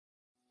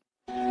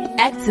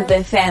Active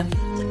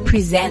FM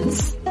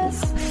presents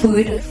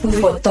Food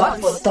for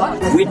Thought.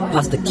 With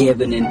Pastor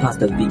Kevin and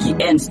Pastor Vicky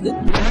Anston.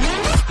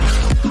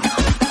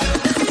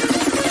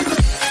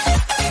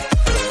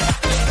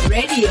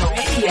 Radio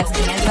has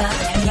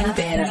never been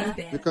better.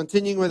 We're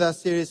continuing with our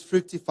series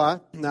Fructify.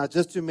 Now,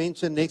 just to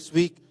mention, next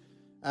week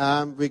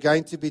we're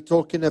going to be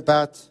talking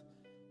about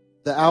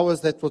the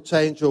hours that will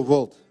change your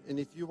world. And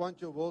if you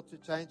want your world to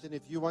change, and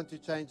if you want to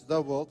change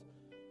the world,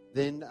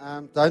 then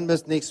don't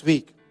miss next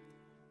week,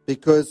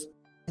 because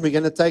we're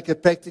going to take a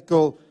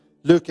practical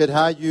look at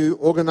how you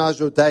organize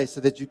your day so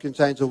that you can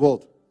change the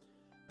world.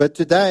 But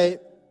today,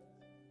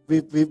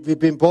 we've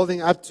been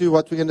building up to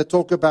what we're going to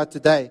talk about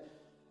today.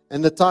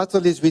 And the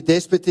title is, We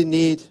Desperately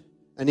Need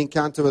an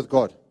Encounter with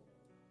God.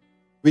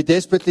 We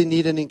desperately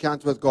need an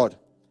encounter with God.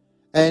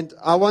 And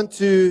I want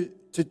to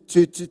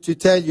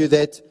tell you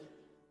that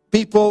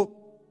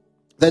people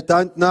that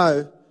don't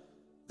know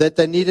that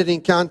they need an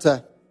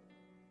encounter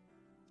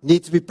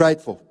need to be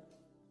prayed for.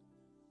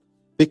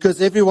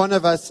 Because every one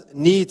of us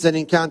needs an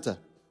encounter.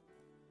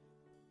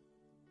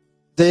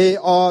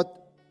 There are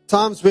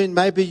times when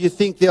maybe you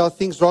think there are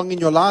things wrong in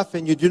your life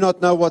and you do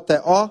not know what they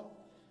are,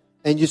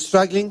 and you're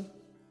struggling.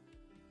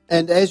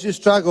 And as you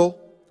struggle,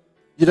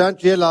 you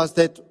don't realize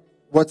that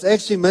what's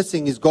actually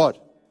missing is God.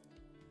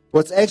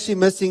 What's actually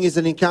missing is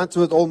an encounter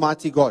with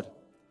Almighty God.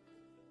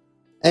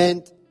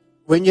 And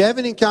when you have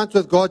an encounter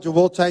with God, your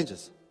world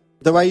changes.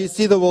 The way you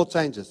see the world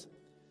changes.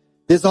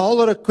 There's a whole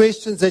lot of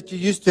questions that you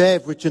used to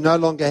have which you no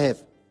longer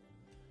have.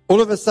 All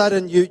of a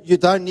sudden, you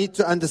don't need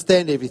to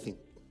understand everything.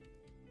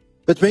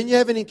 But when you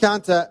have an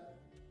encounter,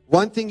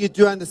 one thing you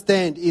do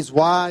understand is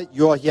why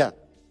you are here.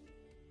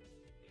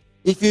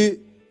 If you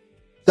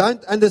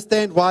don't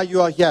understand why you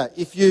are here,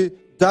 if you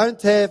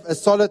don't have a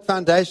solid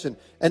foundation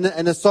and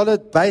a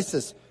solid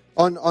basis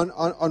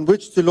on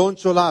which to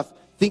launch your life,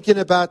 thinking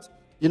about,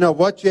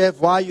 what you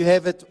have, why you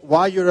have it,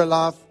 why you're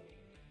alive,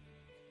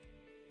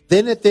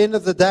 then at the end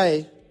of the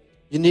day,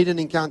 you need an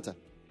encounter.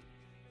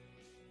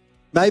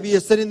 Maybe you're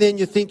sitting there and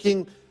you're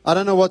thinking, I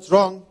don't know what's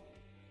wrong.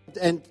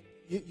 And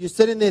you're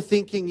sitting there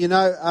thinking,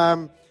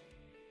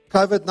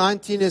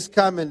 COVID-19 has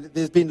come and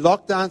there's been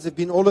lockdowns, there's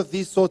been all of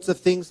these sorts of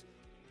things.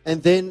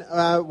 And then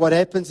what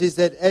happens is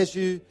that as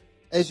you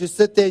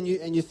sit there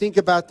and you think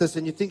about this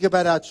and you think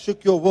about how it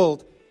shook your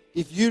world,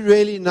 if you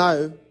really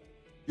know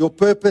your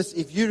purpose,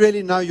 if you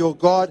really know your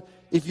God,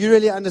 if you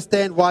really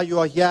understand why you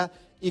are here,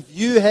 if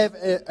you have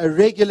a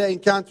regular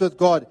encounter with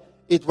God,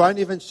 it won't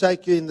even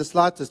shake you in the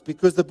slightest,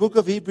 because the book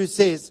of Hebrews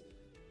says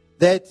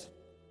that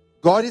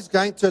God is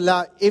going to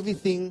allow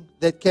everything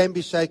that can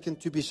be shaken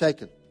to be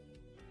shaken.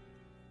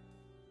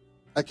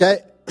 Okay?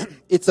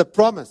 It's a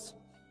promise.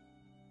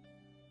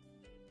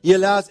 He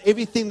allows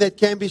everything that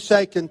can be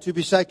shaken to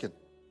be shaken,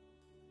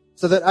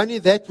 so that only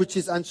that which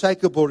is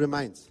unshakable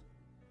remains.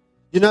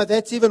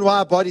 That's even why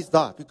our bodies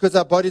die, because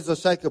our bodies are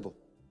shakeable.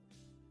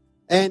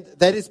 And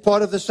that is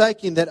part of the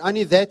shaking, that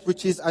only that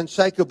which is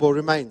unshakable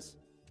remains.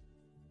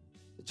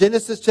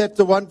 Genesis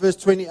chapter 1 verse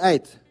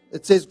 28,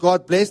 it says,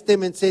 God blessed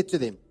them and said to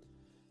them,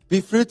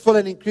 be fruitful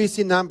and increase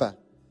in number,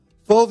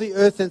 fill the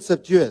earth and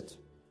subdue it,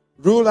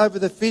 rule over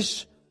the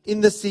fish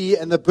in the sea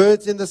and the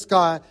birds in the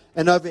sky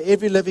and over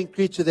every living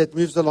creature that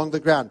moves along the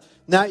ground.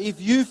 Now, if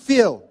you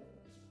feel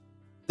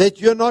that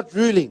you're not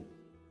ruling,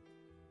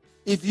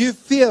 if you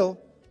feel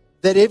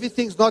that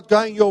everything's not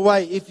going your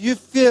way, if you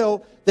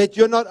feel that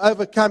you're not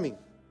overcoming,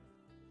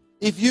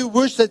 if you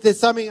wish that there's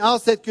something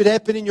else that could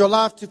happen in your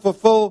life to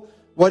fulfill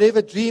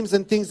whatever dreams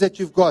and things that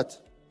you've got,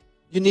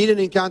 you need an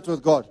encounter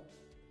with God.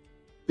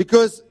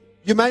 Because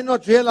you may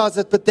not realize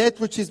it, but that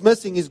which is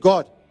missing is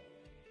God.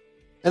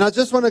 And I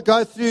just want to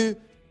go through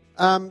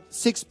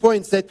 6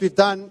 points that we've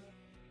done,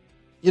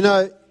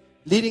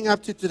 leading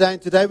up to today.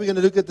 And today we're going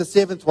to look at the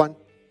 7th one.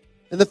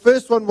 And the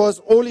first one was,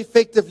 all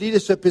effective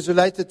leadership is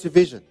related to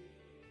vision.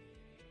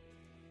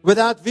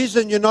 Without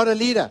vision, you're not a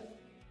leader.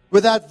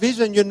 Without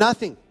vision, you're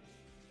nothing.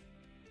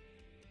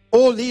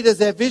 All leaders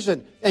have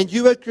vision, and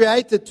you were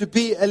created to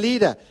be a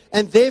leader.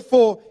 And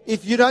therefore,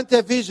 if you don't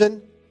have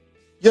vision,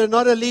 you're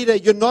not a leader.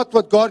 You're not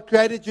what God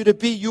created you to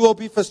be. You will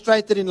be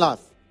frustrated in life.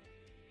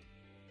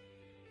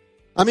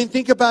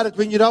 Think about it.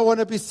 When you don't want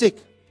to be sick,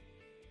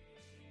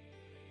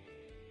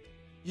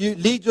 you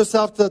lead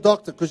yourself to the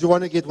doctor because you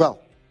want to get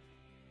well.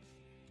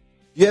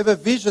 You have a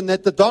vision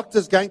that the doctor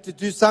is going to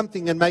do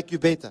something and make you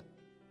better.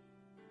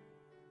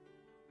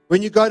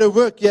 When you go to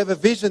work, you have a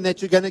vision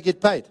that you're going to get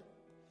paid.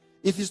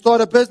 If you start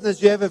a business,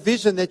 you have a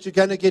vision that you're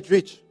going to get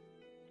rich.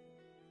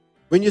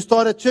 When you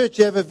start a church,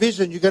 you have a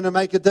vision you're going to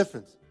make a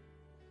difference.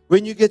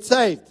 When you get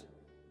saved,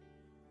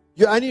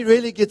 you only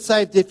really get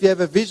saved if you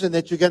have a vision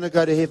that you're going to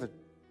go to heaven.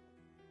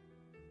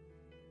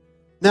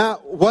 Now,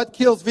 what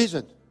kills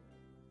vision?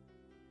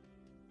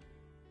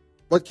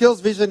 What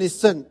kills vision is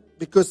sin,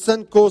 because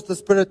sin caused the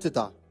spirit to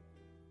die.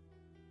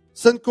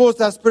 Sin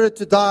caused our spirit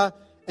to die,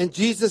 and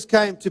Jesus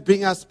came to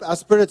bring our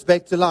spirits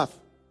back to life.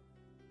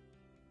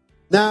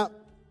 Now,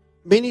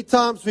 many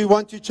times we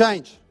want to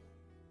change.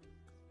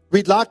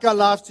 We'd like our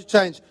lives to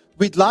change.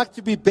 We'd like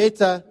to be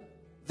better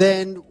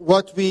than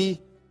what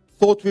we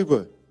thought we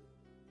were,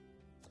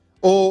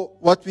 or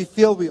what we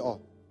feel we are.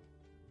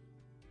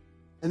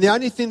 And the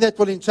only thing that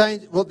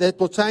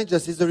will change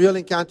us is a real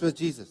encounter with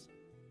Jesus.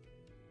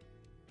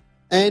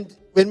 And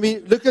when we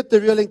look at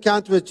the real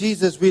encounter with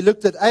Jesus, we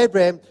looked at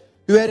Abraham,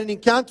 who had an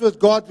encounter with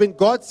God when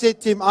God said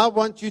to him, I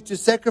want you to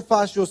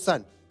sacrifice your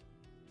son.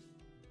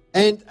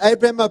 And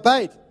Abraham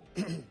obeyed.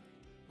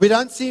 We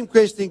don't see him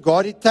questioning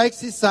God. He takes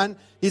his son.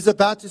 He's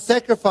about to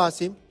sacrifice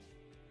him.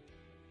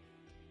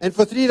 And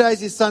for 3 days,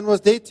 his son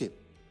was dead to him.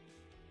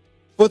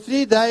 For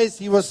 3 days,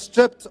 he was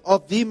stripped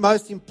of the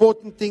most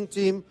important thing to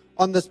him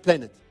on this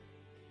planet.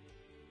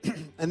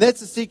 And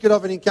that's the secret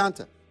of an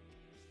encounter.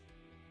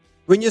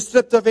 When you're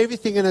stripped of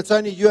everything and it's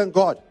only you and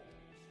God,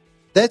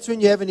 that's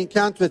when you have an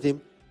encounter with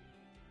him.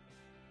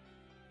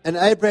 And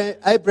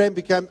Abraham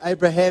became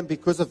Abraham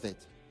because of that.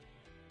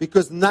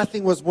 Because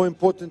nothing was more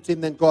important to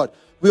him than God.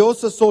 We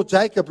also saw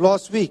Jacob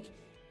last week.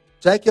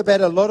 Jacob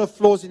had a lot of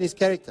flaws in his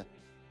character.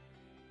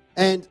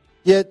 And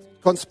he had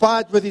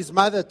conspired with his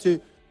mother to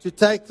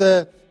take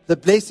the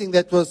blessing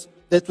that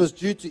was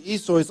due to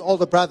Esau, his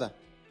older brother.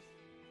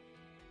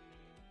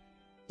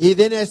 He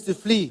then has to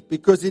flee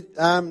because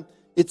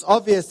it's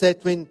obvious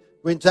that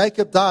when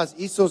Jacob dies,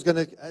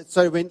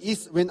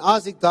 when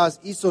Isaac dies,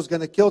 Esau's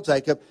going to kill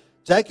Jacob.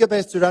 Jacob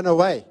has to run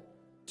away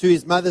to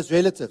his mother's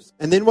relatives.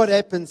 And then what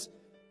happens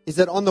is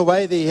that on the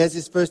way there, he has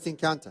his first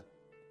encounter.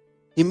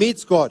 He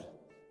meets God.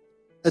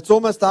 It's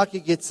almost like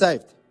he gets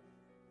saved.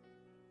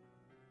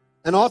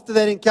 And after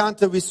that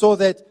encounter, we saw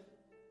that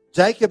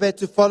Jacob had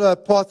to follow a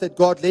path that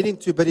God led him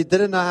to, but he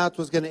didn't know how it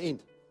was going to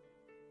end.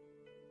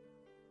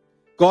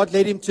 God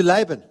led him to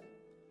Laban,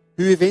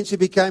 who eventually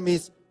became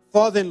his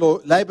father-in-law.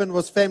 Laban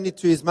was family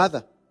to his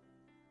mother.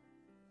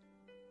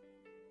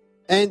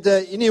 And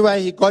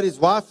anyway, he got his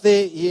wife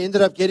there. He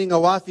ended up getting a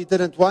wife he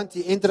didn't want.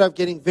 He ended up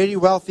getting very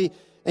wealthy.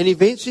 And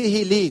eventually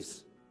he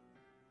leaves.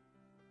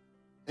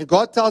 And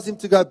God tells him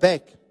to go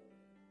back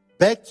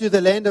to the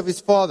land of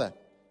his father,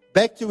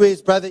 back to where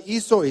his brother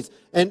Esau is.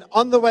 And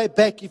on the way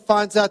back, he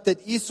finds out that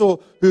Esau,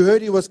 who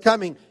heard he was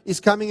coming, is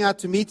coming out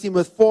to meet him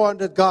with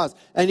 400 guys.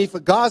 And if a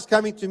guy's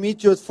coming to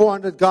meet you with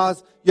 400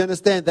 guys, you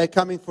understand, they're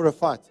coming for a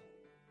fight.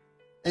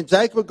 And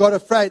Jacob got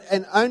afraid.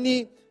 And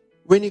only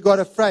when he got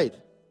afraid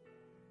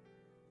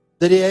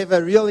did he have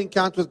a real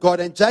encounter with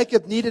God. And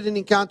Jacob needed an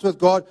encounter with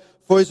God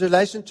for his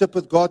relationship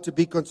with God to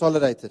be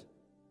consolidated.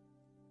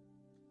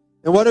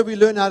 And what did we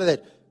learn out of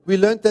that? We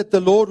learned that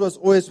the Lord was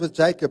always with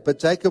Jacob, but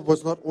Jacob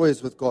was not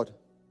always with God.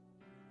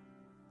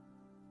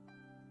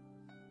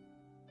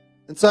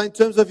 And so in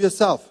terms of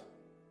yourself,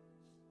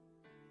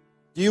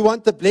 do you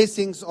want the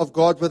blessings of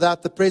God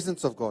without the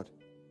presence of God?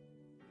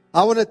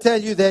 I want to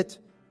tell you that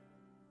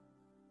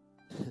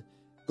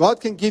God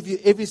can give you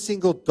every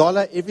single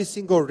dollar, every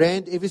single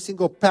rand, every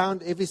single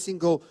pound, every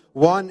single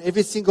one,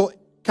 every single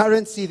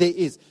currency there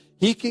is.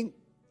 You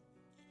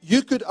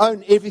could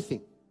own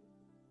everything.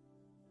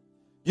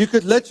 You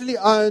could literally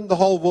own the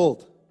whole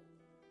world.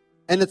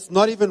 And it's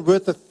not even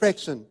worth a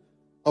fraction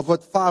of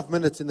what 5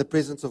 minutes in the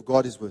presence of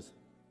God is worth.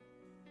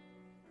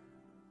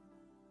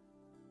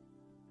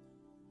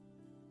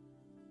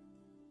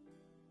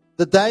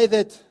 The day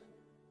that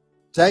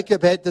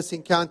Jacob had this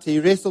encounter, he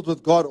wrestled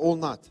with God all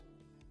night.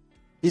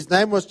 His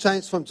name was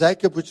changed from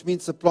Jacob, which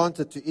means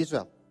supplanted, to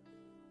Israel.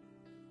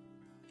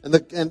 And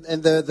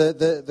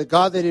the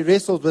guy that he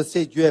wrestled with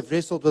said, you have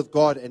wrestled with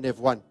God and have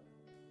won.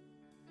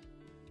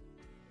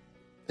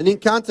 An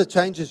encounter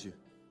changes you.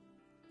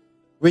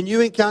 When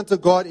you encounter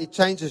God, it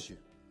changes you.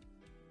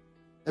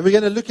 And we're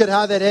going to look at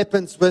how that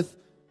happens with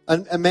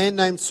a man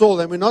named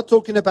Saul. And we're not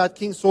talking about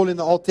King Saul in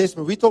the Old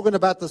Testament. We're talking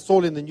about the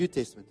Saul in the New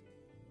Testament.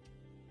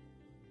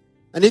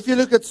 And if you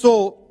look at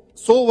Saul,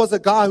 Saul was a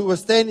guy who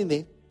was standing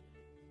there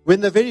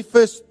when the very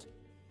first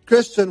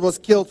Christian was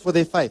killed for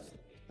their faith,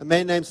 a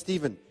man named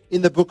Stephen,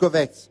 in the book of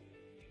Acts.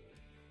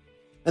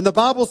 And the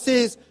Bible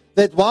says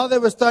that while they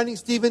were stoning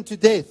Stephen to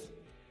death,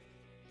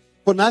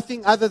 for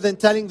nothing other than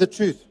telling the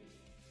truth,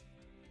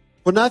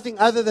 for nothing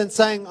other than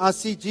saying, I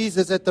see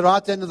Jesus at the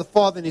right hand of the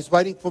Father and He's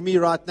waiting for me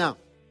right now.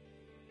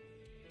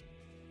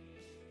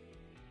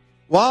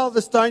 While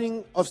the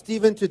stoning of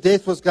Stephen to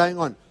death was going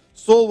on,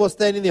 Saul was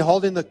standing there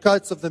holding the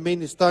coats of the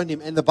men who stoned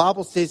him, and the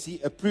Bible says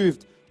he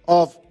approved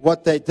of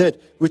what they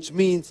did, which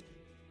means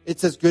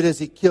it's as good as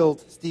he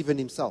killed Stephen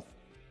himself.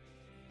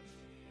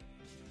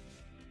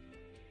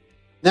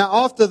 Now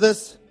after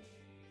this,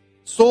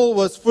 Saul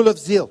was full of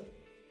zeal.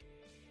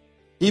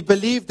 He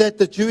believed that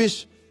the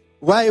Jewish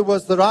way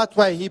was the right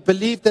way. He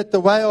believed that the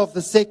way of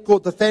the sect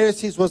called the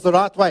Pharisees was the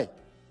right way.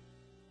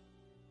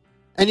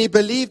 And he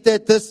believed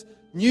that this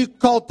new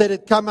cult that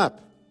had come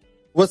up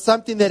was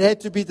something that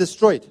had to be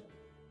destroyed.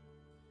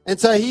 And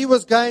so he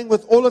was going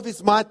with all of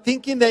his might,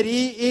 thinking that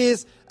he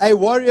is a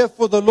warrior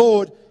for the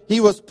Lord. He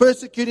was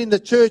persecuting the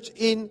church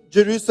in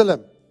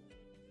Jerusalem.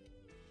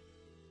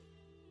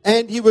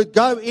 And he would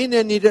go in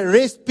and he'd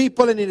arrest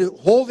people and he'd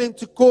haul them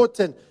to court,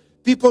 and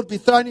people would be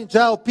thrown in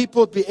jail,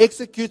 people would be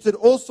executed,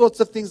 all sorts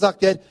of things like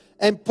that.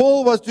 And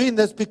Paul was doing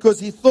this because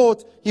he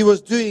thought he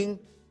was doing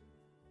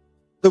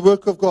the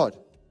work of God.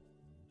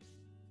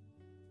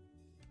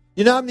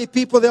 You know how many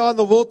people there are in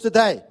the world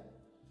today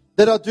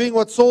that are doing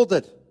what Saul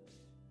did?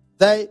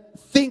 They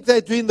think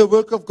they're doing the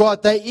work of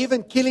God. They're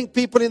even killing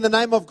people in the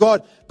name of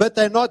God, but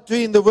they're not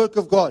doing the work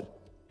of God.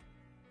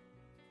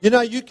 You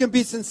know, you can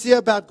be sincere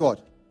about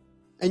God,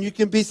 and you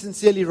can be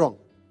sincerely wrong.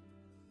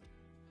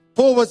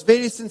 Paul was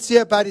very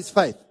sincere about his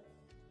faith.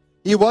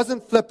 He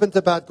wasn't flippant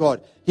about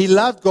God. He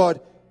loved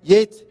God,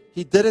 yet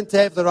he didn't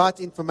have the right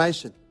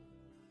information.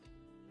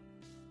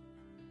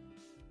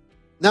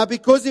 Now,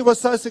 because he was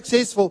so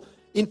successful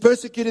in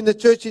persecuting the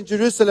church in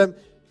Jerusalem,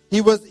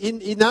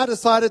 he now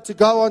decided to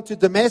go on to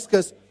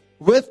Damascus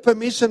with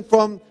permission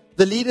from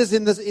the leaders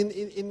in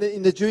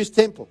the Jewish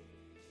temple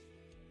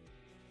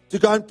to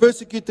go and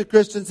persecute the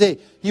Christians there.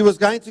 He was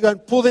going to go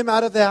and pull them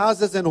out of their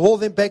houses and haul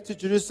them back to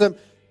Jerusalem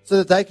so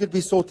that they could be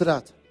sorted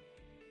out.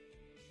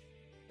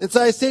 And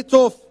so he set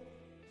off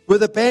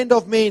with a band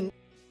of men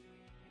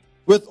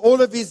with all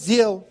of his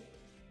zeal,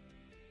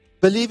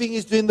 believing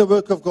he's doing the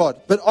work of God.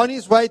 But on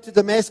his way to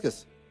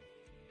Damascus,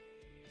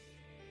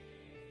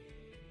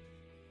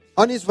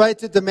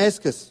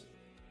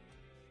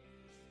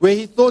 where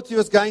he thought he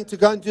was going to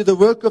go and do the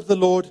work of the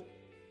Lord,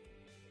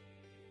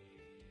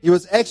 he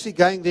was actually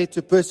going there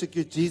to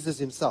persecute Jesus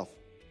himself.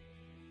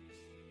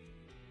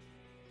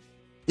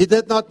 He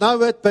did not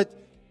know it, but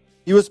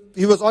he was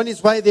on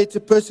his way there to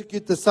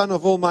persecute the Son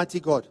of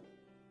Almighty God.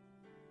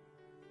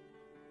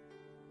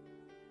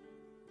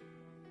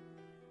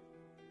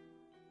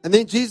 And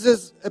then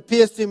Jesus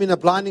appears to him in a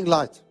blinding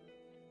light.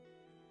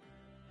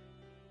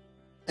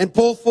 And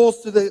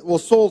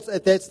Saul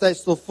at that stage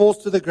still falls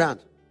to the ground.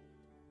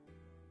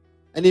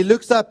 And he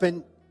looks up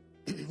and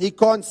he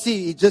can't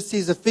see. He just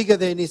sees a figure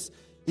there and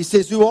he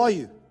says, "Who are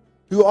you?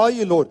 Who are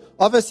you, Lord?"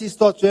 Obviously he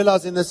starts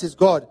realizing this is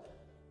God.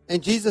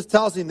 And Jesus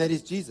tells him that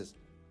he's Jesus.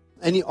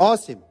 And he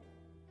asks him,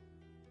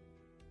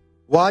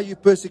 "Why are you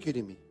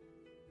persecuting me?"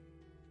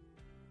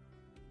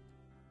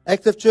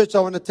 Active Church,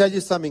 I want to tell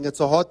you something. It's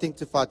a hard thing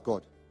to fight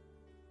God.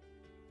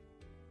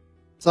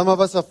 Some of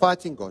us are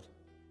fighting God.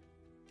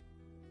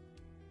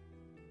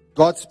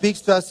 God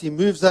speaks to us, He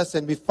moves us,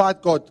 and we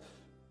fight God.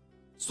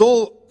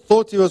 Saul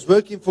thought he was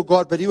working for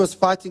God, but he was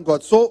fighting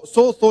God.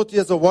 Saul thought he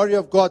was a warrior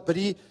of God, but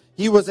he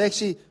was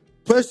actually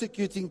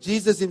persecuting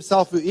Jesus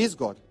himself, who is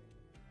God.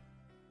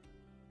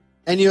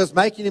 And he was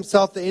making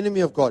himself the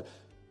enemy of God.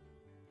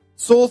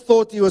 Saul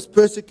thought he was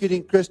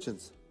persecuting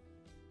Christians,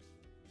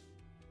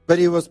 but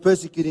he was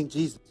persecuting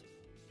Jesus.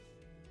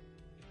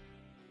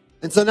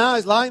 And so now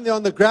he's lying there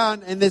on the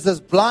ground, and there's this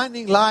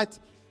blinding light,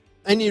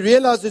 and he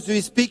realizes who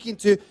he's speaking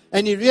to,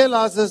 and he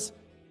realizes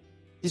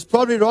he's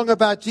probably wrong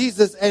about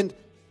Jesus. And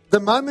the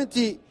moment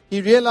he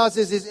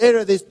realizes his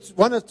error, there's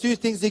one of two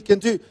things he can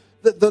do.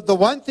 The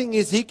one thing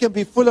is he can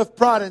be full of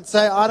pride and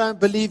say, "I don't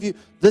believe you.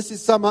 This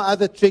is some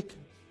other trick.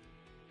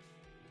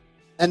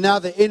 And now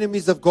the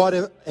enemies of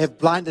God have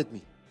blinded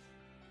me."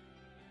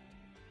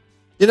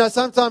 You know,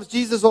 sometimes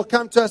Jesus will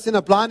come to us in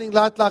a blinding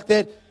light like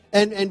that,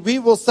 and we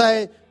will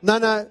say,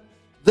 no,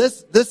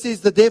 this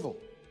is the devil.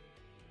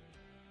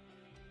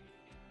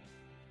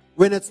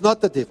 When it's not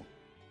the devil.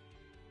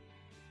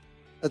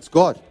 It's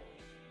God.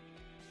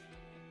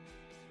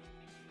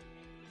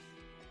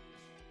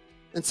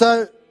 And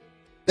so,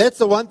 that's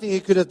the one thing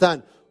he could have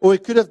done. Or he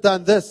could have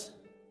done this.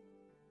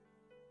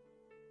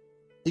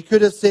 He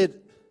could have said,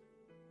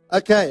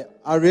 "Okay,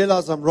 I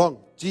realize I'm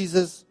wrong.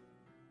 Jesus,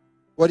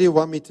 what do you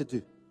want me to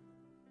do?"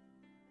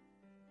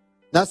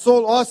 Now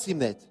Saul asks him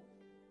that.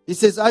 He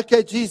says,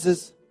 "Okay,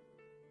 Jesus,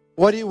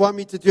 what do you want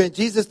me to do?" And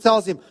Jesus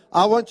tells him,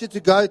 "I want you to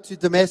go to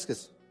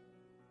Damascus.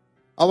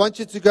 I want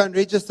you to go and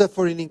register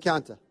for an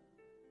encounter.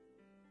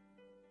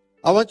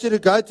 I want you to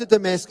go to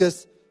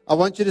Damascus. I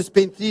want you to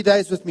spend 3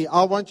 days with me.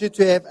 I want you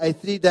to have a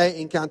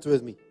 3-day encounter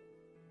with me."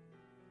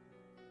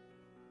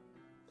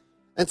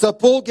 And so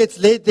Paul gets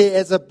led there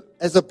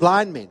as a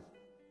blind man.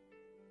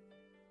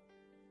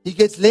 He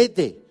gets led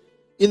there.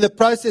 In the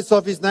process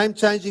of his name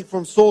changing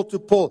from Saul to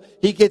Paul,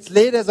 he gets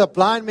led as a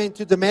blind man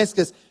to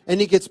Damascus, and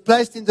he gets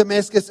placed in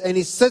Damascus, and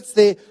he sits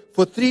there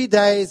for 3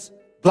 days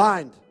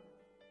blind.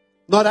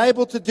 Not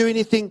able to do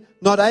anything,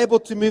 not able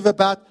to move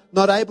about,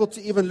 not able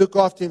to even look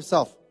after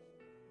himself.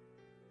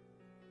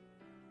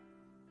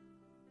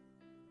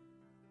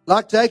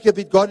 Like Jacob,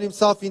 he'd gotten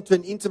himself into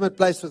an intimate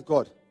place with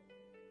God.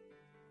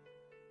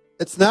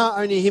 It's now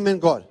only him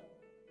and God.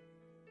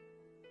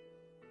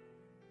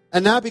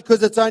 And now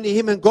because it's only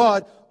him and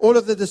God, all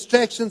of the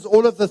distractions,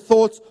 all of the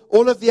thoughts,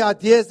 all of the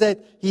ideas that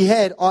he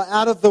had are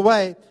out of the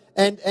way.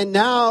 And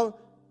now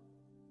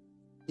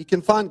he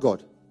can find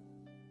God.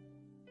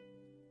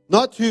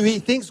 Not who he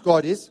thinks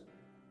God is.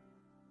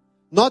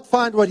 Not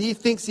find what he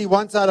thinks he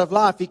wants out of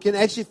life. He can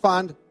actually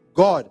find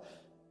God.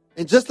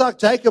 And just like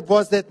Jacob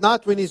was that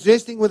night when he's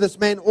wrestling with this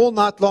man all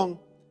night long,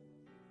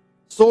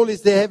 Saul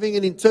is there having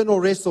an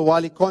internal wrestle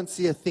while he can't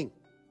see a thing.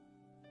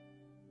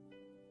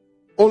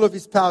 All of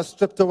his power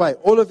stripped away.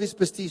 All of his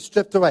prestige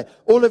stripped away.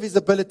 All of his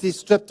abilities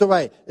stripped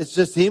away. It's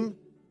just him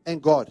and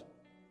God.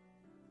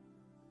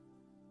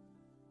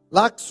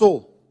 Like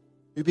Saul,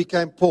 who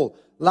became Paul.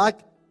 Like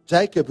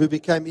Jacob, who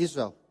became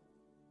Israel.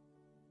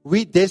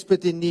 we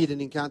desperately need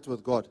an encounter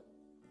with God.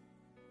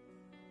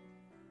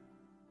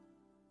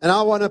 And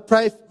I want to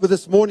pray for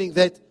this morning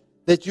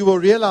that you will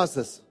realize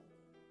this.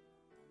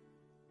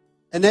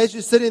 And as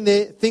you're sitting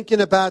there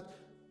thinking about,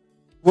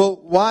 well,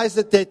 why is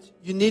it that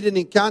you need an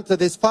encounter?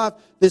 There's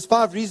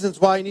five reasons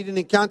why you need an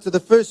encounter. The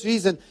first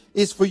reason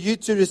is for you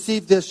to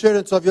receive the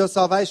assurance of your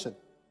salvation.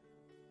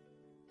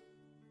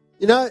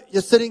 You know,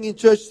 you're sitting in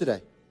church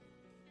today.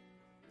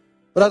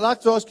 But I'd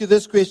like to ask you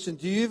this question.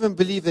 Do you even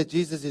believe that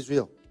Jesus is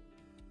real?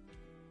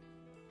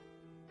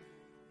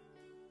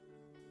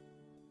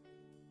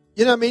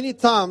 You know, many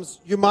times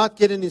you might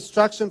get an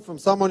instruction from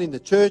someone in the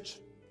church.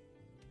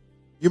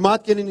 You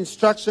might get an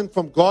instruction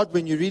from God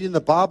when you read in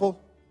the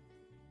Bible.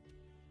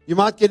 You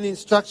might get an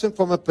instruction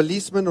from a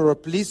policeman or a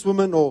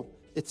policewoman or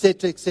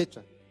etc.,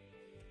 etc.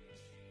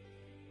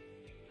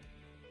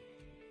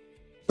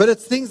 But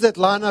it's things that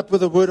line up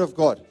with the Word of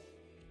God.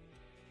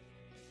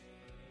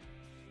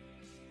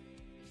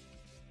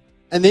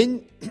 And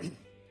then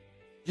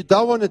you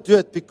don't want to do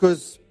it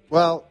because,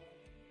 well,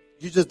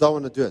 you just don't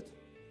want to do it.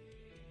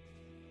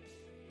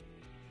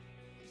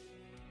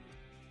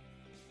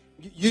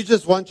 You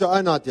just want your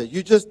own idea.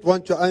 You just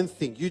want your own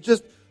thing. You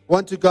just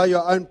want to go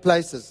your own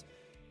places.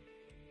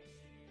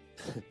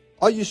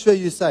 Are you sure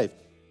you're saved?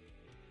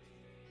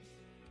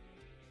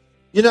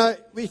 You know,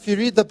 if you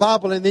read the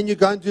Bible and then you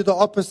go and do the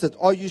opposite,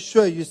 are you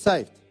sure you're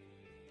saved?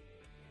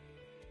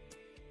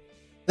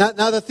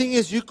 Now the thing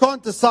is, you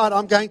can't decide,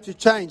 I'm going to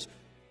change.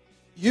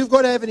 You've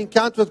got to have an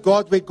encounter with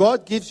God where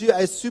God gives you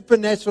a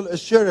supernatural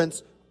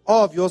assurance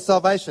of your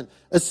salvation.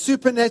 A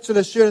supernatural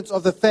assurance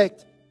of the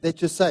fact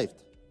that you're saved.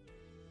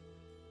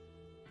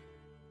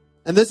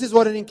 And this is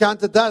what an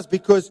encounter does,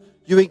 because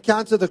you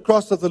encounter the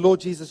cross of the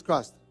Lord Jesus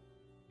Christ.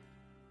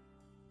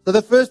 So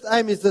the first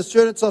aim is the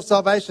assurance of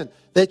salvation,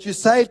 that you're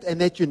saved and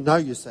that you know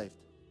you're saved.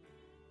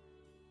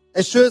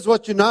 As sure as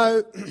what you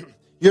know,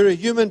 you're a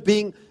human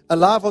being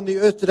alive on the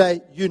earth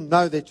today, you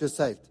know that you're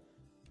saved.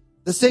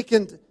 The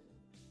second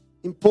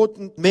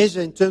important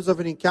measure in terms of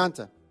an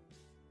encounter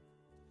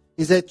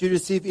is that you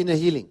receive inner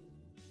healing.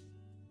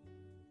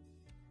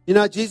 You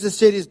know, Jesus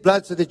shed His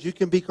blood so that you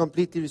can be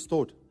completely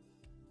restored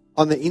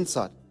on the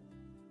inside.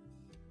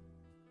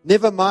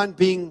 Never mind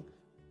being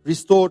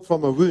restored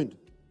from a wound.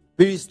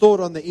 Be restored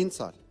on the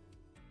inside.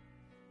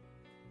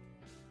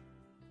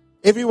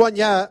 Everyone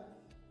here,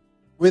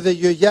 whether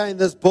you're here in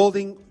this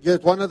building, you're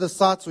at one of the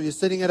sites, or you're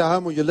sitting at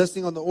home, or you're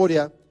listening on the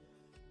audio,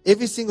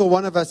 every single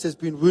one of us has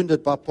been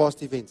wounded by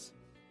past events.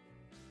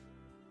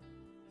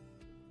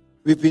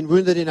 We've been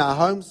wounded in our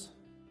homes.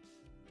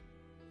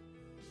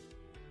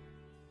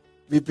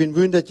 We've been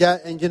wounded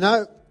here. And you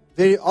know,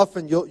 very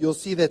often you'll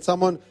see that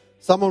someone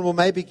will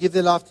maybe give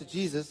their life to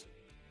Jesus.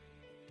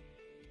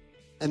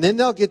 And then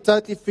they'll get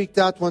totally freaked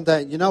out one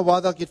day. And you know why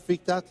they'll get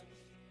freaked out?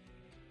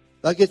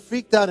 They'll get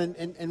freaked out,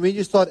 and when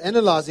you start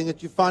analyzing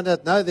it, you find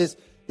out, no, there's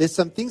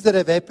some things that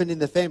have happened in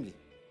the family.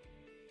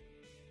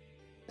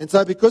 And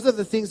so because of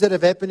the things that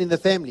have happened in the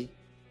family,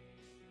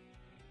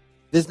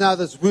 there's now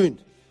this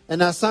wound. And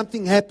now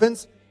something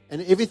happens,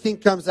 and everything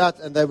comes out,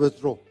 and they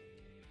withdraw.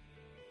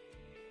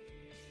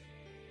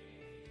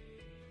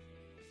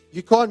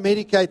 You can't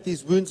medicate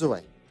these wounds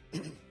away.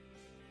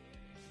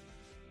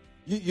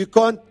 You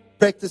can't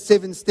practice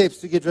 7 steps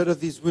to get rid of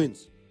these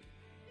wounds.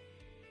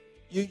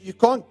 You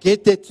can't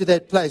get that to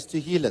that place to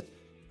heal it.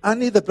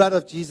 Only the blood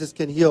of Jesus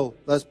can heal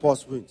those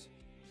past wounds.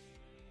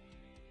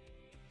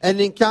 And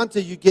in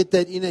encounter, you get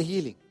that inner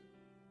healing.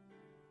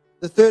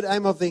 The third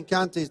aim of the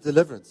encounter is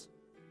deliverance.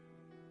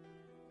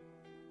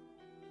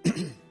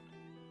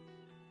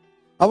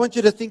 I want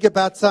you to think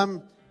about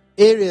some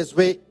areas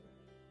where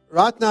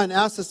right now in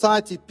our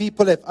society,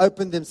 people have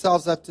opened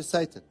themselves up to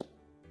Satan.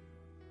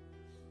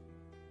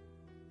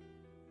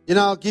 You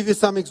know, I'll give you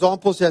some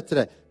examples here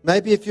today.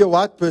 Maybe if you're a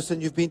white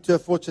person, you've been to a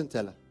fortune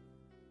teller.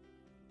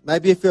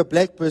 Maybe if you're a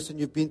black person,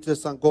 you've been to a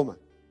sangoma.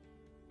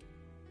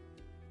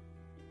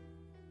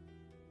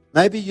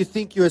 Maybe you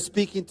think you are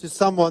speaking to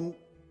someone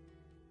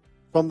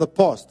from the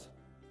past,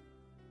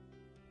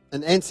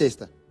 an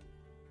ancestor.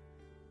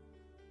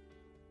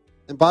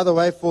 And by the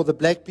way, for the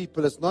black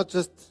people, it's not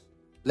just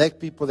black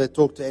people that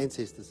talk to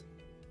ancestors.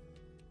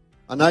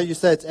 I know you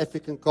say it's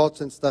African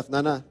culture and stuff.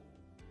 No.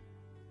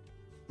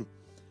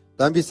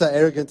 Don't be so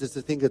arrogant as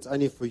to think it's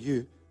only for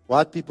you.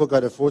 White people go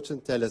to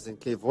fortune tellers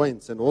and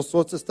clairvoyants and all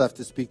sorts of stuff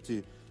to speak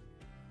to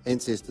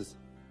ancestors.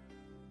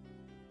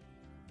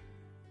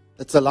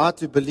 It's a lie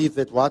to believe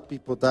that white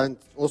people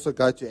don't also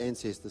go to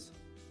ancestors.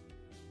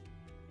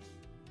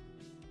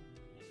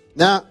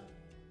 Now,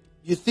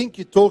 you think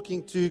you're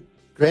talking to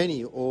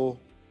granny or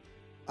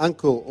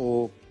uncle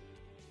or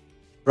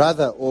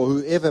brother or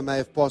whoever may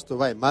have passed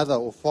away, mother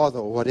or father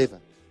or whatever.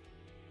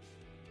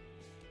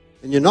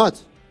 And you're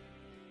not.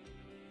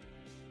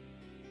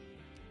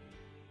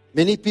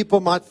 Many people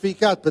might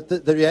freak out, but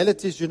the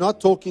reality is you're not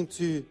talking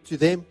to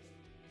them.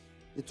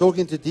 You're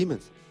talking to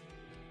demons.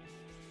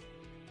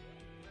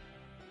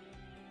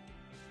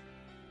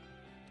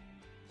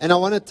 And I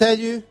want to tell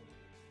you,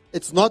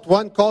 it's not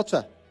one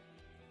culture.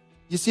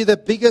 You see, the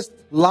biggest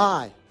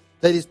lie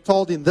that is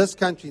told in this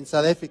country, in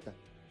South Africa,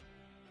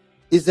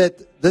 is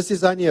that this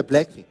is only a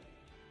black thing.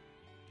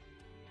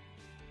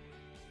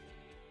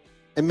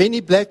 And many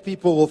black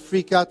people will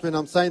freak out when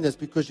I'm saying this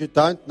because you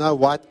don't know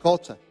white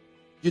culture.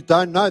 You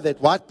don't know that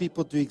white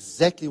people do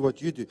exactly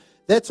what you do.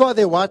 That's why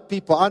they're white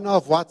people. I know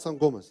of white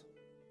sangomas.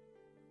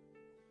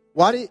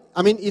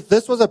 If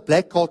this was a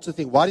black culture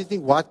thing, why do you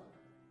think white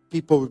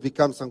people would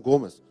become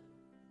sangomas?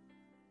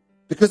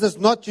 Because it's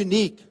not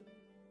unique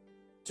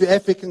to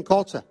African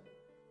culture.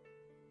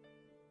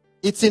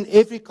 It's in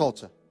every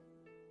culture.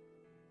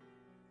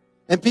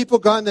 And people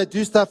go and they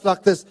do stuff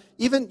like this.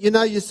 Even,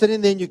 you're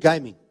sitting there and you're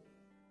gaming.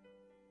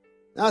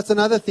 Now, it's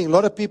another thing. A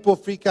lot of people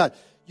freak out.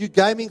 You're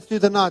gaming through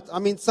the night.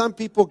 Some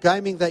people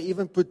gaming, they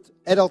even put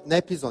adult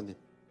nappies on them.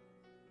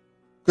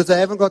 Because they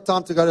haven't got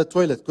time to go to the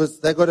toilet. Because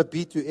they've got to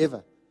beat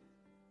whoever.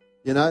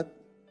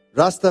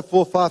 Rasta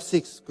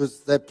 456.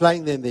 Because they're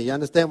playing them there. You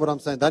understand what I'm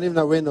saying? Don't even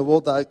know where in the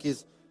world the oak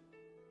is.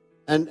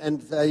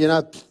 And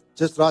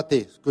just right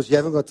there. Because you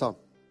haven't got time.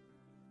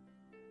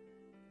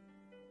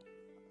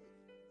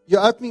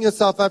 You're opening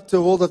yourself up to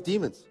a world of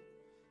demons.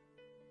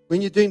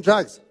 When you're doing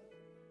drugs.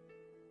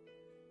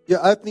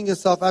 You're opening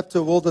yourself up to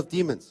a world of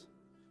demons.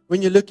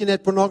 When you're looking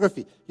at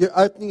pornography, you're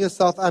opening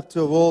yourself up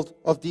to a world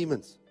of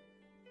demons.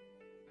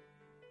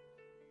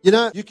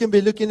 You can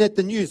be looking at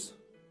the news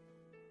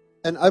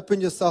and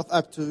open yourself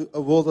up to a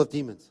world of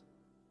demons.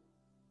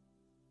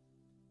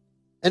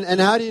 And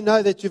how do you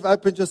know that you've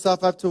opened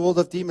yourself up to a world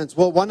of demons?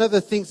 Well, one of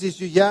the things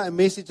is you hear a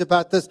message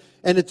about this,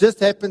 and it just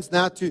happens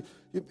now to,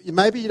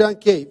 maybe you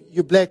don't care,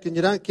 you're black and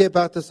you don't care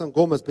about the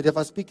sangomas, but if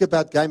I speak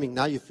about gaming,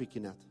 now you're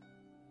freaking out.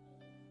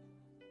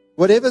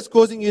 Whatever's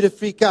causing you to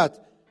freak out,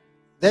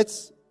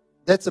 that's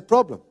a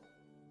problem.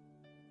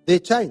 They're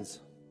chains.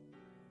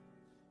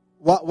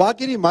 Why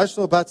get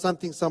emotional about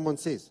something someone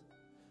says?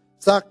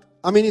 It's like,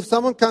 if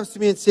someone comes to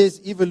me and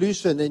says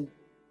evolution and,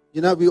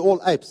 we're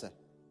all apes,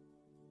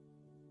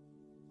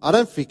 I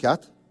don't freak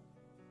out.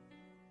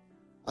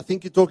 I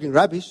think you're talking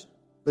rubbish,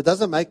 but it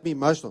doesn't make me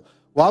emotional.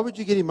 Why would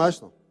you get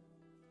emotional?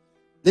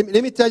 Let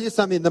me tell you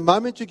something. The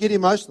moment you get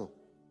emotional,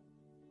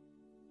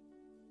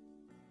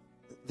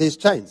 there's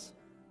chains.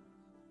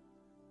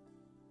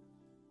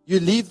 You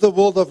leave the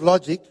world of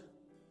logic.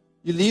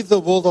 You leave the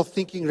world of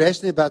thinking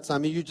rationally about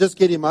something. You just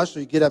get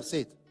emotional. You get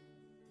upset.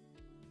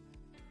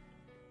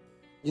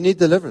 You need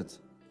deliverance.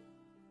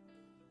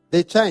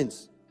 They're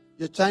chains.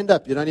 You're chained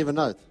up. You don't even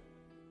know it.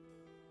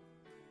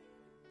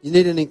 You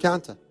need an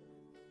encounter.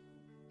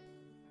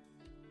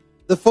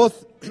 The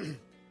fourth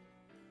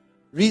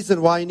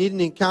reason why you need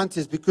an encounter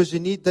is because you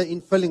need the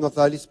infilling of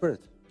the Holy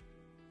Spirit.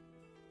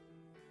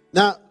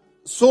 Now,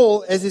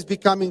 Saul, as he's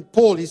becoming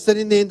Paul, he's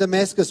sitting there in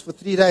Damascus for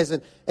 3 days.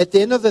 And at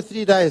the end of the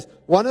 3 days,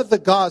 one of the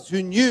guys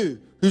who knew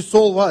who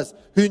Saul was,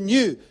 who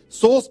knew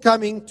Saul's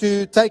coming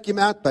to take him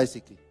out,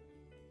 basically.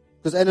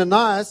 Because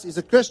Ananias is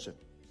a Christian.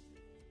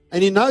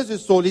 And he knows who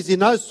Saul is. He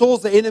knows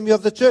Saul's the enemy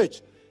of the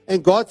church.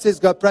 And God says,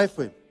 go pray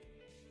for him.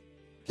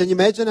 Can you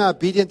imagine how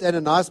obedient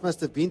Ananias must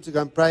have been to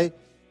go and pray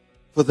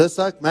for this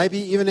oak? Maybe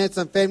even had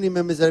some family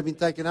members that have been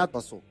taken out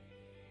by Saul.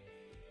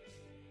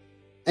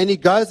 And he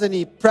goes and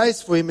he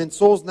prays for him, and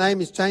Saul's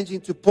name is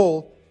changing to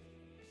Paul.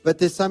 But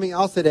there's something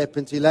else that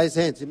happens. He lays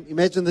hands.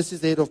 Imagine this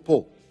is the head of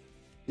Paul.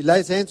 He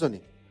lays hands on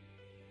him.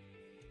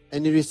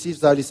 And he receives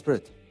the Holy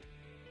Spirit.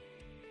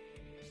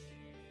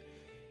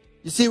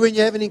 You see, when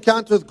you have an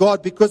encounter with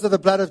God because of the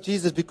blood of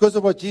Jesus, because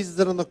of what Jesus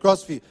did on the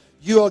cross for you,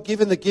 you are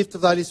given the gift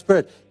of the Holy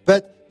Spirit.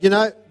 But,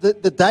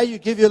 the day you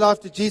give your life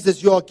to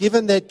Jesus, you are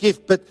given that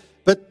gift.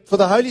 But for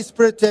the Holy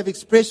Spirit to have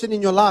expression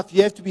in your life,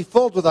 you have to be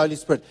filled with the Holy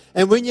Spirit.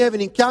 And when you have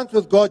an encounter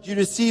with God, you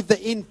receive the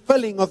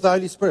infilling of the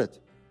Holy Spirit.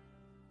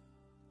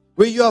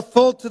 Where you are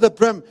filled to the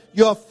brim,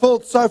 you are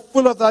filled so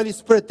full of the Holy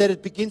Spirit that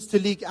it begins to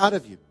leak out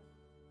of you.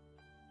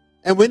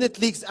 And when it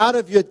leaks out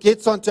of you, it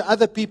gets onto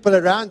other people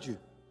around you.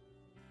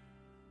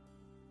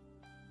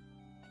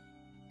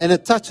 And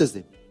it touches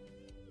them.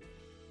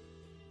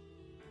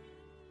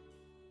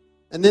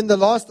 And then the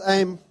last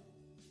aim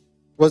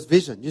was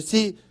vision. You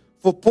see,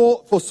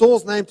 for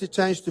Saul's name to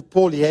change to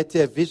Paul, he had to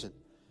have vision.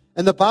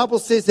 And the Bible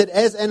says that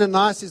as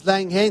Ananias is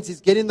laying hands,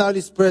 he's getting the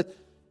Holy Spirit.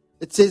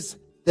 It says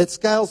that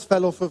scales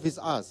fell off of his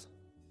eyes.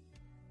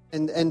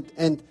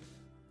 And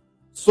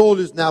Saul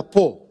is now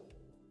Paul.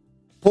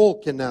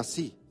 Paul can now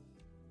see.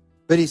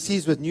 But he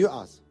sees with new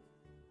eyes.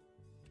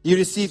 He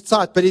received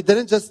sight, but he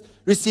didn't just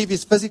receive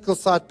his physical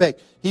sight back.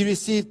 He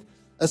received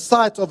a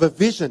sight of a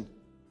vision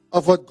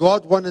of what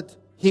God wanted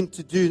him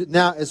to do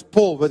now as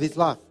Paul with his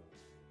life.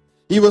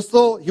 He was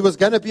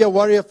going to be a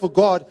warrior for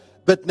God,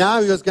 but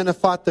now he was going to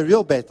fight the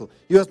real battle.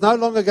 He was no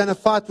longer going to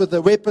fight with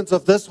the weapons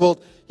of this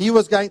world. He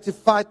was going to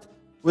fight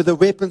with the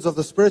weapons of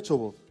the spiritual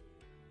world.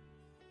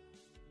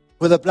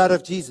 With the blood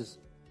of Jesus.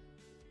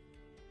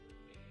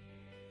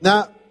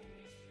 Now,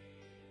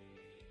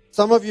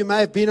 some of you may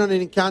have been on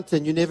an encounter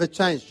and you never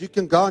changed. You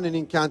can go on an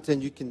encounter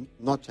and you can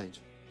not change.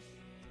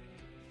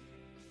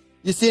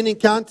 You see, an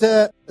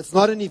encounter, it's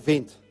not an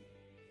event.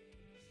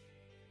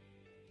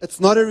 It's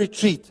not a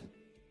retreat.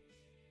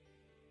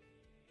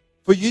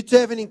 For you to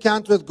have an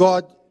encounter with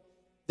God,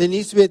 There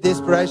needs to be a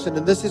desperation.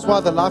 And this is why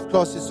the life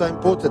class is so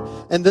important.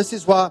 And this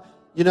is why,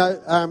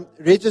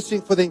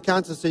 registering for the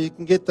encounter so you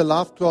can get the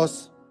life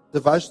class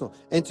devotional.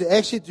 And to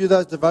actually do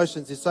those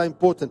devotions is so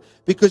important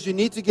because you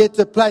need to get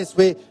to a place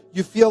where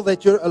you feel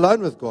that you're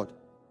alone with God.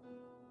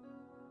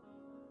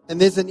 And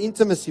there's an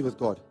intimacy with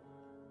God.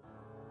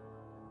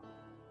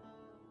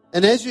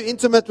 And as you're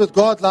intimate with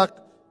God like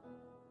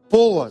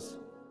Paul was,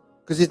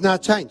 because he's now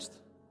changed,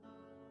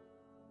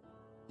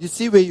 you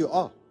see where you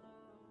are.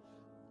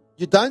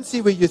 You don't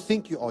see where you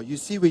think you are. You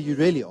see where you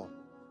really are.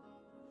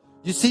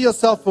 You see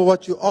yourself for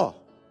what you are.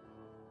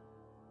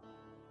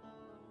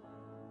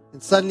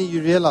 And suddenly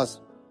you realize,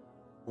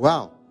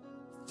 wow,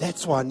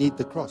 that's why I need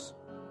the cross.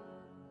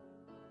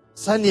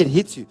 Suddenly it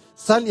hits you.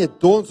 Suddenly it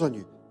dawns on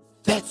you.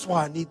 That's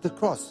why I need the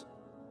cross.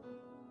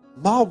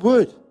 My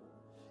word.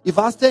 If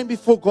I stand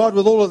before God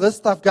with all of this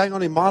stuff going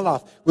on in my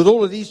life, with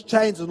all of these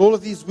chains and all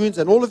of these wounds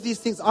and all of these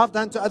things I've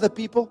done to other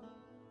people,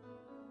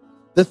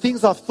 the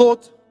things I've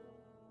thought,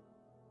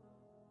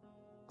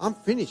 I'm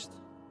finished.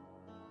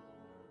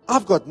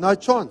 I've got no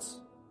chance.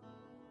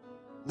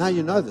 Now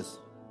you know this.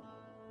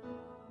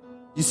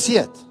 You see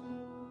it.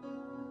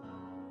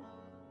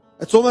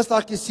 It's almost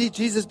like you see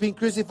Jesus being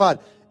crucified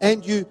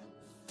and you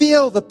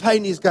feel the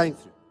pain he's going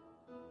through.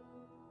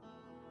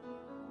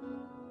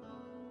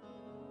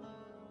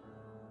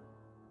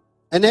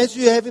 And as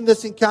you're having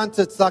this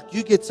encounter, it's like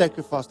you get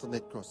sacrificed on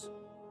that cross.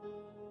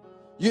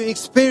 You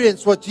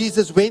experience what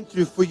Jesus went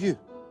through for you.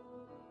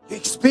 You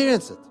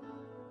experience it.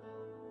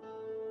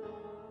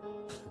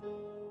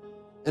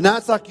 And now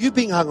it's like you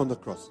being hung on the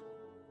cross.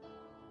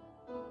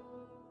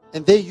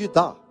 And there you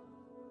die.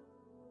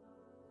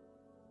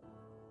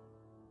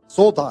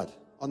 Saul died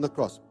on the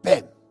cross.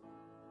 Bam.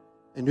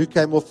 And who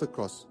came off the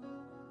cross?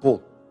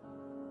 Paul.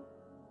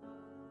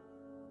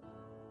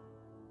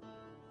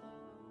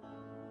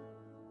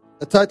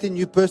 A totally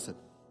new person.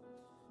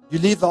 You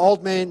leave the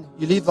old man,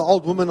 you leave the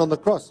old woman on the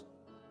cross.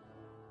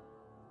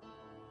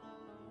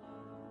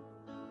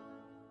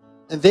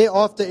 And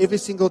thereafter, every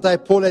single day,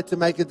 Paul had to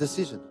make a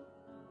decision.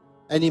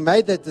 And he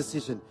made that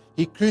decision.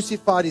 He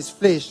crucified his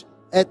flesh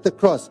at the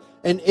cross.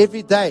 And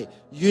every day,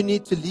 you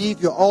need to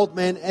leave your old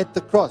man at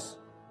the cross.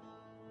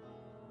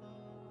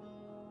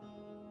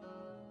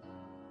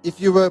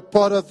 If you were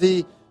part of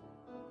the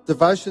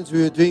devotions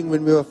we were doing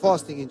when we were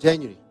fasting in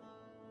January,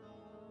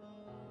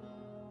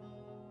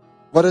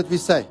 what did we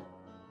say?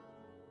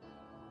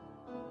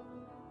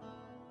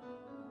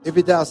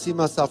 Every day I see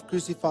myself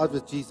crucified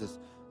with Jesus.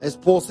 As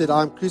Paul said,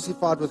 I am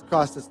crucified with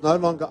Christ. It's no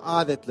longer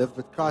I that live,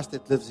 but Christ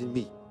that lives in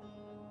me.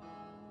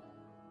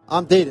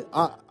 I'm dead.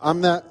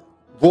 I'm not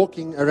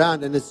walking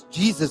around, and it's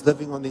Jesus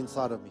living on the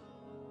inside of me.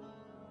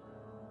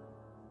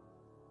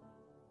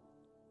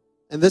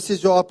 And this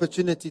is your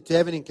opportunity to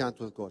have an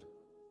encounter with God.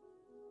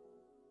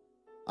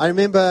 I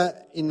remember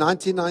in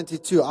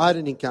 1992, I had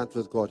an encounter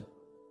with God.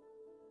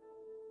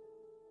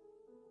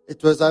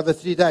 It was over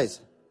 3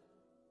 days.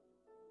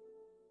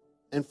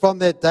 And from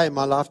that day,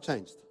 my life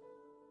changed.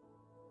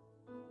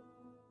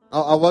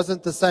 I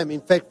wasn't the same.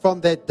 In fact,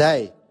 from that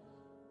day,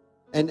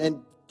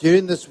 and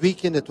during this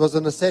weekend, it was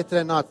on a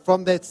Saturday night.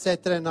 From that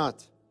Saturday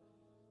night,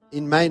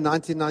 in May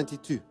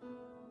 1992,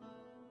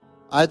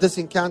 I had this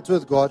encounter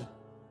with God.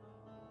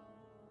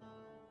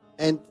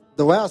 And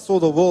the way I saw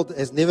the world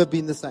has never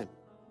been the same.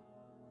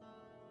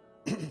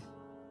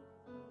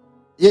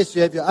 Yes,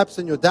 you have your ups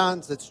and your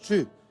downs. That's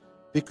true.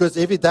 Because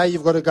every day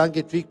you've got to go and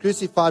get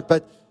re-crucified.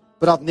 But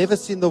I've never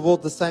seen the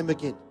world the same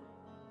again.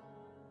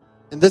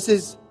 And this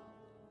is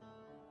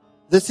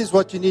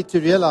what you need to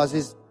realize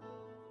is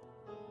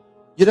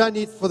you don't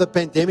need for the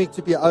pandemic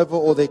to be over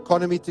or the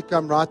economy to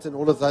come right and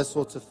all of those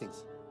sorts of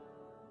things.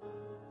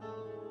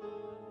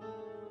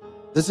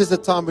 This is a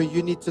time where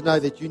you need to know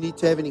that you need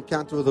to have an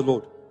encounter with the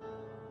Lord.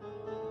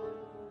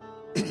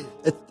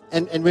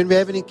 And when we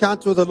have an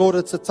encounter with the Lord,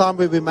 it's a time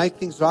where we make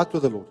things right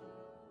with the Lord.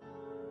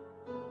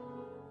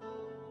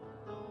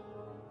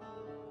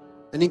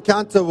 An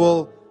encounter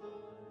will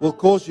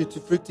cause you to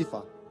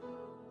fructify.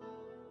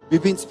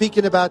 We've been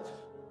speaking about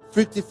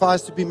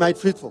fructifies to be made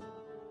fruitful.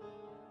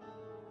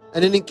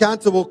 And an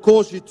encounter will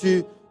cause you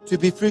to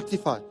be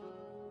fructified.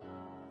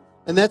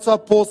 And that's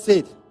what Paul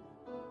said.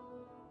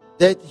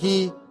 That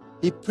he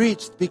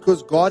preached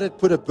because God had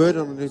put a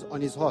burden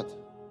on his heart.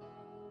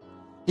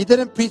 He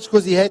didn't preach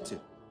because he had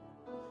to.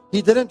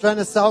 He didn't run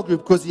a cell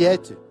group because he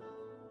had to.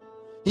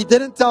 He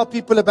didn't tell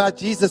people about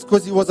Jesus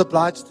because he was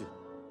obliged to.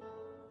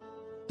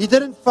 He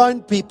didn't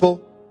phone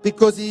people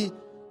because he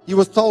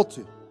was told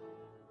to.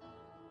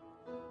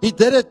 He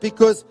did it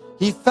because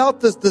he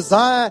felt this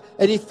desire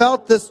and he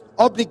felt this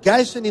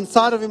obligation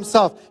inside of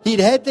himself. He'd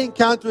had the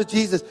encounter with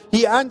Jesus.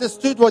 He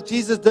understood what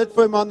Jesus did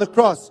for him on the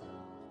cross.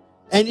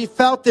 And he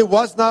felt there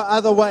was no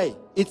other way.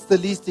 It's the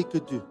least he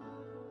could do.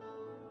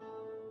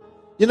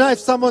 You know, if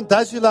someone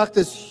does you like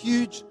this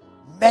huge,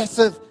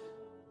 massive,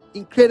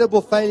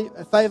 incredible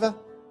favor,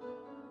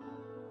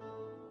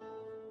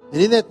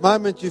 and in that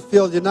moment you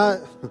feel, you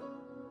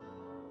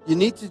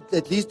need to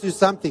at least do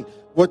something.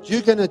 What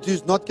you're going to do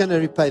is not going to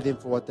repay them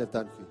for what they've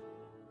done for you.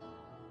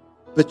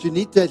 But you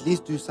need to at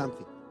least do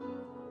something.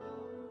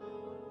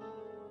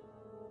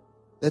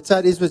 That's how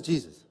it is with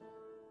Jesus.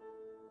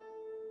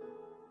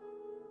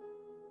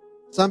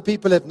 Some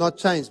people have not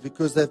changed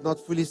because they've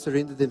not fully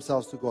surrendered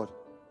themselves to God.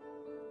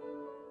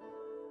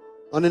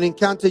 On an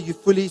encounter, you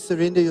fully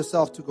surrender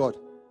yourself to God.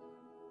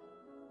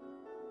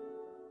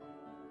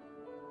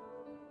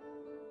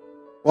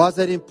 Why is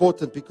that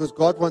important? Because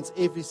God wants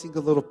every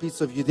single little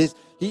piece of you.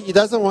 He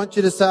doesn't want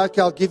you to say,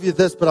 okay, I'll give you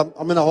this, but I'm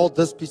going to hold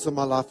this piece of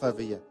my life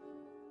over here.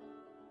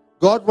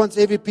 God wants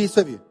every piece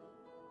of you.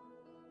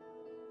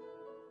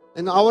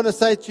 And I want to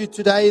say to you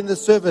today in the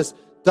service,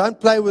 don't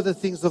play with the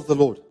things of the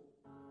Lord.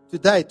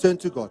 Today, turn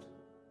to God.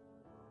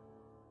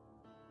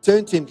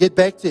 Turn to Him. Get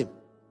back to Him.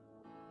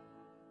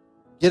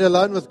 Get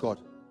alone with God.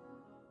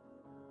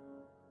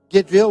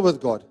 Get real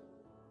with God.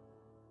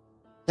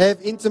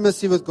 Have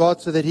intimacy with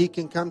God so that He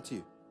can come to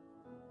you.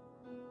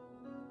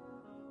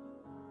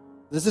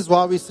 This is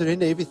why we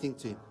surrender everything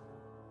to Him.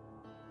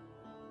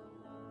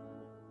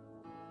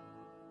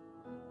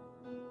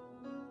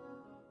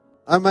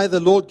 Oh, may the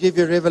Lord give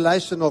you a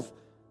revelation of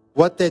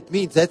what that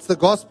means. That's the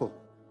gospel.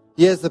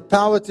 He has the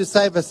power to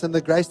save us and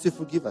the grace to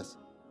forgive us.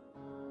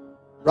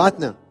 Right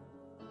now.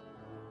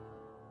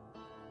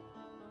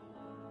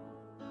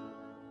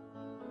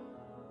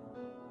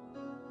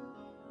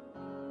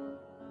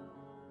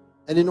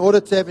 And in order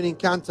to have an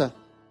encounter,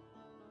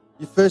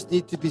 you first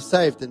need to be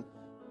saved. And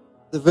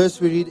the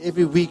verse we read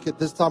every week at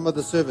this time of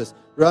the service,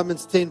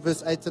 Romans 10,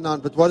 verse 8 to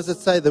 9. But what does it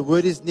say? The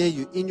word is near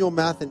you, in your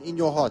mouth and in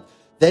your heart.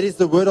 That is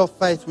the word of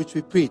faith which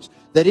we preach.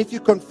 That if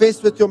you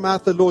confess with your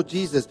mouth the Lord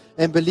Jesus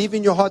and believe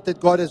in your heart that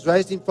God has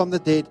raised Him from the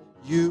dead,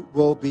 you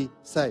will be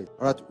saved.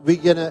 All right,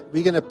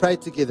 we're gonna pray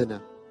together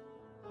now.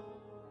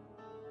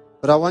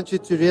 But I want you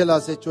to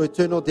realize that your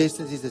eternal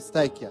destiny is at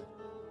stake here.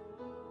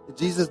 That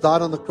Jesus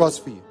died on the cross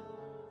for you.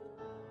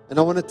 And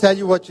I want to tell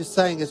you what you're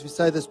saying as we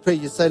say this prayer.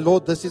 You say,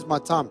 Lord, this is my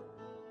time.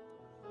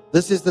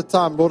 This is the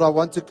time, Lord, I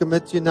want to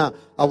commit to you now.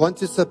 I want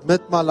to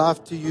submit my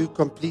life to you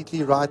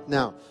completely right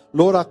now.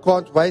 Lord, I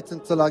can't wait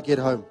until I get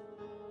home.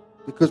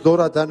 Because,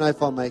 Lord, I don't know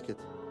if I'll make it.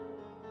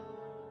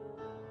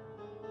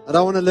 I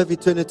don't want to live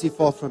eternity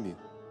far from you.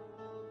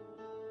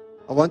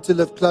 I want to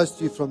live close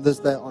to you from this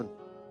day on.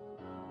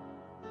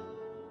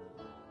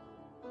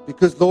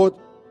 Because, Lord,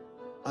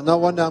 I know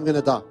one day I'm going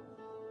to die.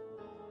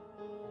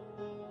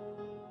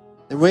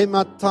 And when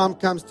my time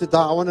comes to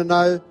die, I want to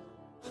know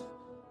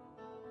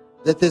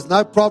that there's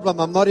no problem.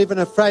 I'm not even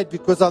afraid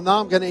because I know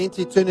I'm going to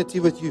enter eternity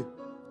with you.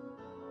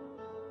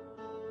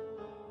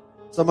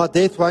 So my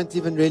death won't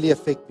even really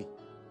affect me.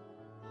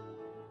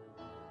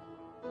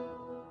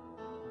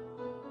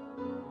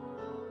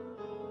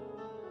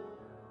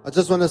 I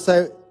just want to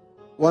say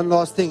one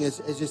last thing as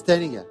you're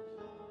standing here.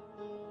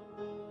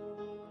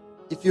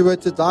 If you were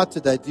to die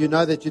today, do you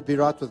know that you'd be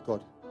right with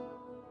God?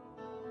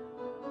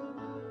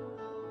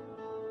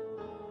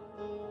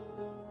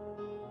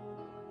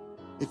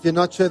 If you're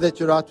not sure that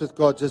you're right with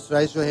God, just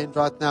raise your hand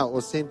right now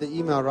or send the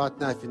email right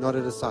now if you're not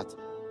at a site.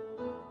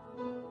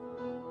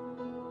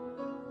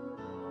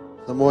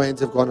 Some more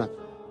hands have gone up.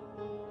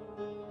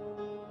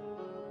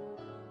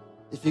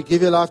 If you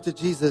give your life to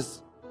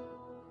Jesus,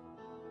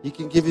 He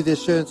can give you the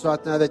assurance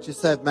right now that you're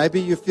saved. Maybe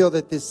you feel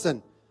that there's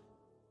sin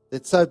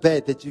that's so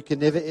bad that you can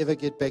never ever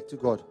get back to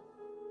God.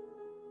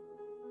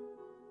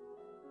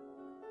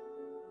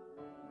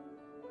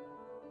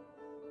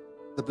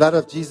 The blood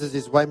of Jesus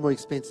is way more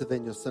expensive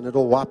than your sin. It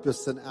will wipe your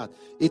sin out.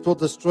 It will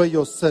destroy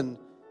your sin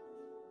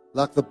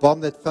like the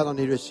bomb that fell on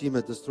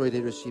Hiroshima destroyed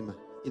Hiroshima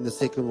in the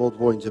Second World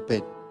War in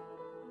Japan.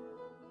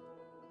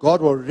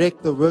 God will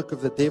wreck the work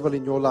of the devil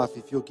in your life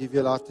if you'll give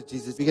your life to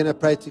Jesus. We're going to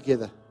pray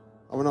together.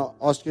 I want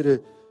to ask you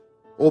to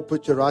all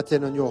put your right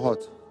hand on your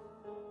heart.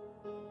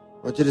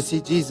 I want you to see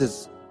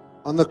Jesus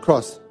on the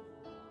cross.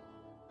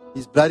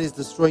 His blood is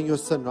destroying your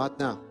sin right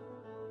now.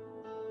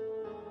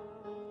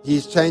 He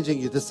is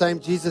changing you. The same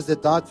Jesus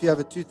that died for you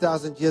over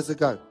 2,000 years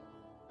ago.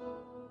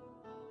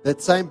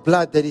 That same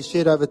blood that He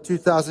shed over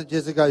 2,000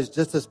 years ago is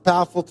just as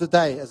powerful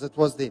today as it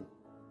was then.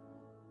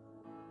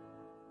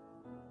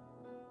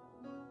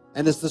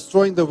 And it's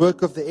destroying the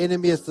work of the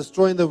enemy. It's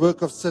destroying the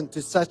work of sin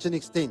to such an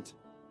extent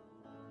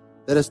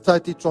that it's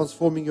totally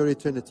transforming your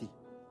eternity.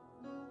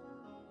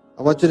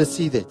 I want you to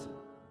see that.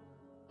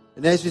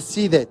 And as you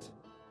see that,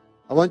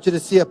 I want you to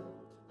see a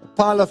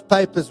pile of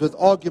papers with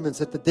arguments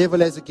that the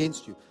devil has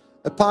against you.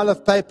 A pile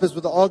of papers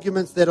with the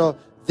arguments that are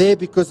there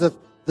because of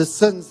the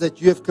sins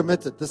that you have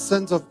committed, the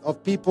sins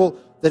of people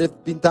that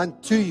have been done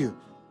to you,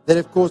 that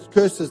have caused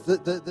curses,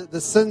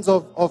 the sins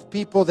of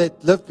people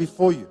that lived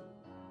before you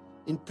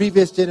in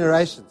previous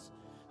generations,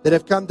 that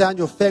have come down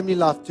your family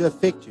life to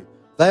affect you.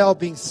 They are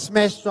being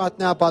smashed right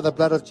now by the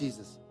blood of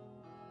Jesus.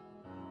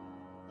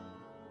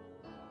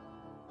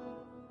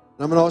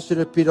 And I'm going to ask you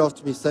to repeat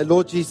after me. Say,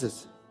 Lord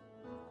Jesus,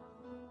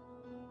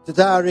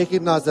 today I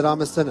recognize that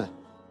I'm a sinner.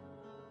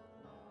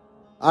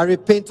 I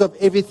repent of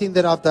everything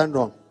that I've done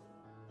wrong.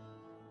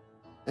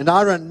 And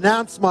I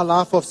renounce my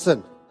life of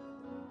sin.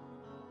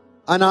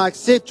 And I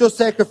accept your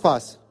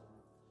sacrifice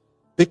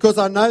because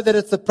I know that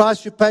it's the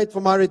price you paid for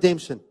my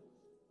redemption.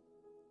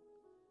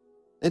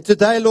 And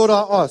today, Lord,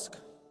 I ask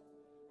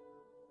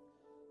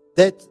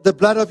that the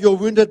blood of your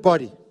wounded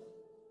body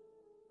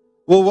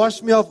will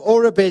wash me of all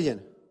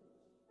rebellion,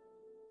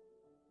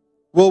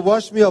 will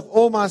wash me of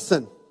all my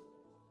sin.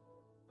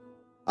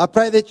 I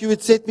pray that you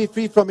would set me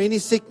free from any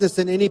sickness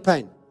and any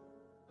pain.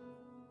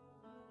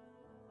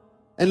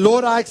 And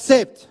Lord, I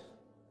accept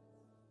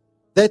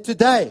that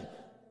today,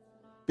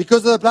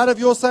 because of the blood of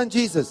your Son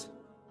Jesus,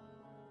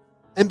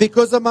 and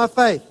because of my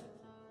faith,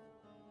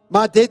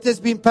 my debt has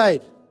been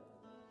paid.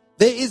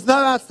 There is no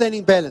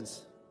outstanding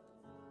balance.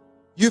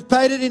 You've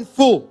paid it in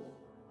full.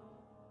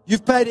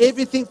 You've paid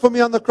everything for me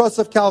on the cross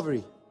of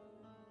Calvary.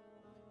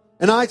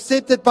 And I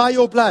accept that by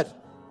your blood,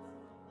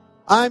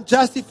 I am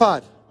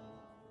justified.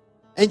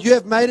 And you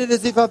have made it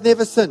as if I've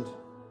never sinned.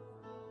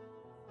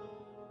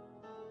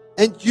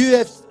 And you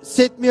have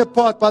set me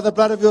apart by the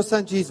blood of your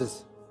Son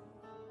Jesus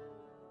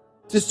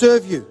to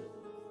serve you.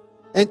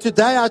 And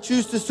today I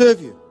choose to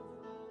serve you.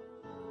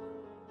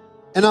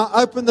 And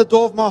I open the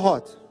door of my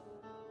heart.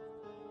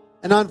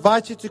 And I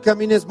invite you to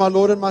come in as my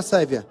Lord and my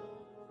Savior.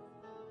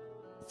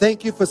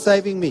 Thank you for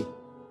saving me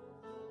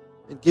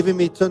and giving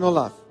me eternal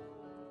life.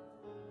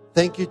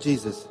 Thank you,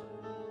 Jesus.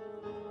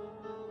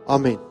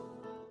 Amen.